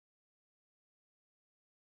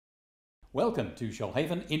Welcome to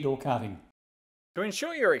Shoalhaven Indoor Karting. To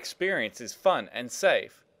ensure your experience is fun and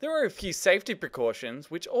safe, there are a few safety precautions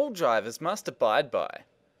which all drivers must abide by.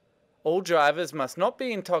 All drivers must not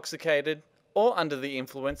be intoxicated or under the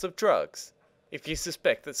influence of drugs. If you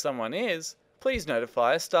suspect that someone is, please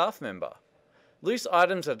notify a staff member. Loose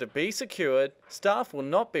items are to be secured. Staff will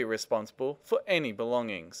not be responsible for any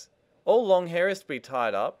belongings. All long hair is to be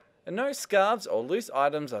tied up, and no scarves or loose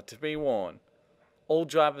items are to be worn. All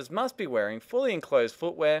drivers must be wearing fully enclosed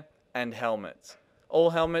footwear and helmets.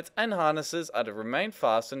 All helmets and harnesses are to remain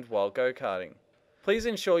fastened while go-karting. Please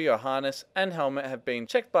ensure your harness and helmet have been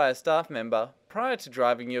checked by a staff member prior to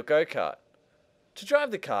driving your go-kart. To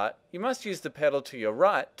drive the kart, you must use the pedal to your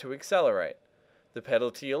right to accelerate. The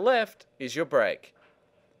pedal to your left is your brake.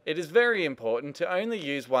 It is very important to only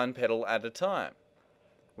use one pedal at a time.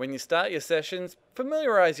 When you start your sessions,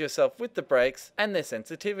 familiarize yourself with the brakes and their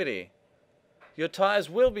sensitivity. Your tyres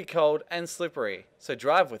will be cold and slippery, so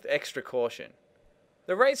drive with extra caution.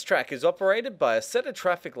 The racetrack is operated by a set of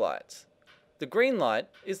traffic lights. The green light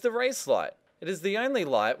is the race light. It is the only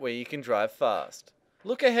light where you can drive fast.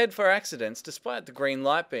 Look ahead for accidents despite the green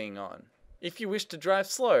light being on. If you wish to drive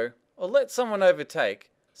slow or let someone overtake,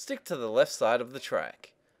 stick to the left side of the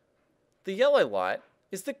track. The yellow light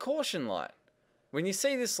is the caution light. When you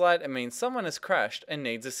see this light, it means someone has crashed and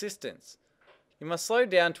needs assistance. You must slow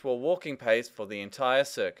down to a walking pace for the entire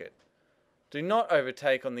circuit. Do not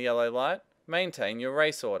overtake on the yellow light. Maintain your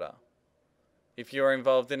race order. If you are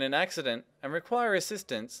involved in an accident and require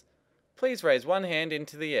assistance, please raise one hand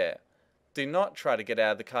into the air. Do not try to get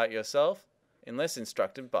out of the kart yourself unless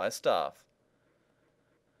instructed by staff.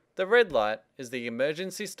 The red light is the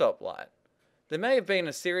emergency stop light. There may have been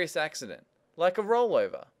a serious accident, like a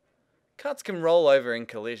rollover. Karts can roll over in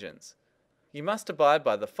collisions. You must abide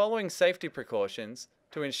by the following safety precautions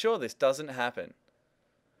to ensure this doesn't happen.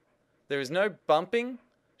 There is no bumping,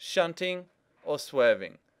 shunting, or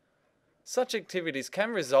swerving. Such activities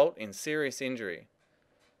can result in serious injury.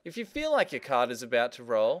 If you feel like your kart is about to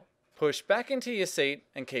roll, push back into your seat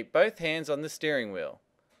and keep both hands on the steering wheel.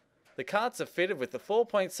 The karts are fitted with a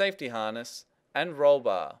 4-point safety harness and roll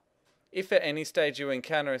bar. If at any stage you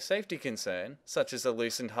encounter a safety concern, such as a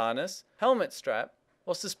loosened harness, helmet strap,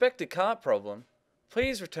 or suspect a kart problem,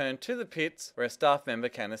 please return to the pits where a staff member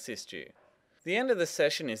can assist you. The end of the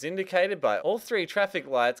session is indicated by all 3 traffic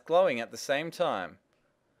lights glowing at the same time.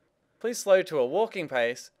 Please slow to a walking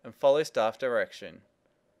pace and follow staff direction.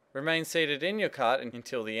 Remain seated in your kart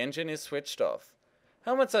until the engine is switched off.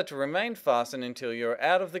 Helmets are to remain fastened until you are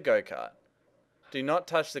out of the go-kart. Do not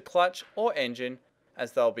touch the clutch or engine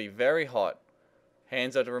as they'll be very hot.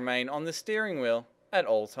 Hands are to remain on the steering wheel at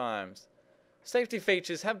all times. Safety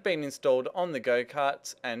features have been installed on the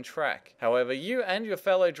go-karts and track. However, you and your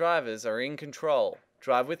fellow drivers are in control.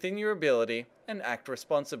 Drive within your ability and act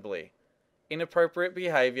responsibly. Inappropriate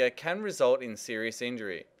behaviour can result in serious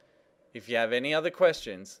injury. If you have any other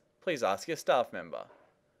questions, please ask your staff member.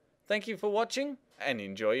 Thank you for watching and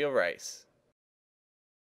enjoy your race.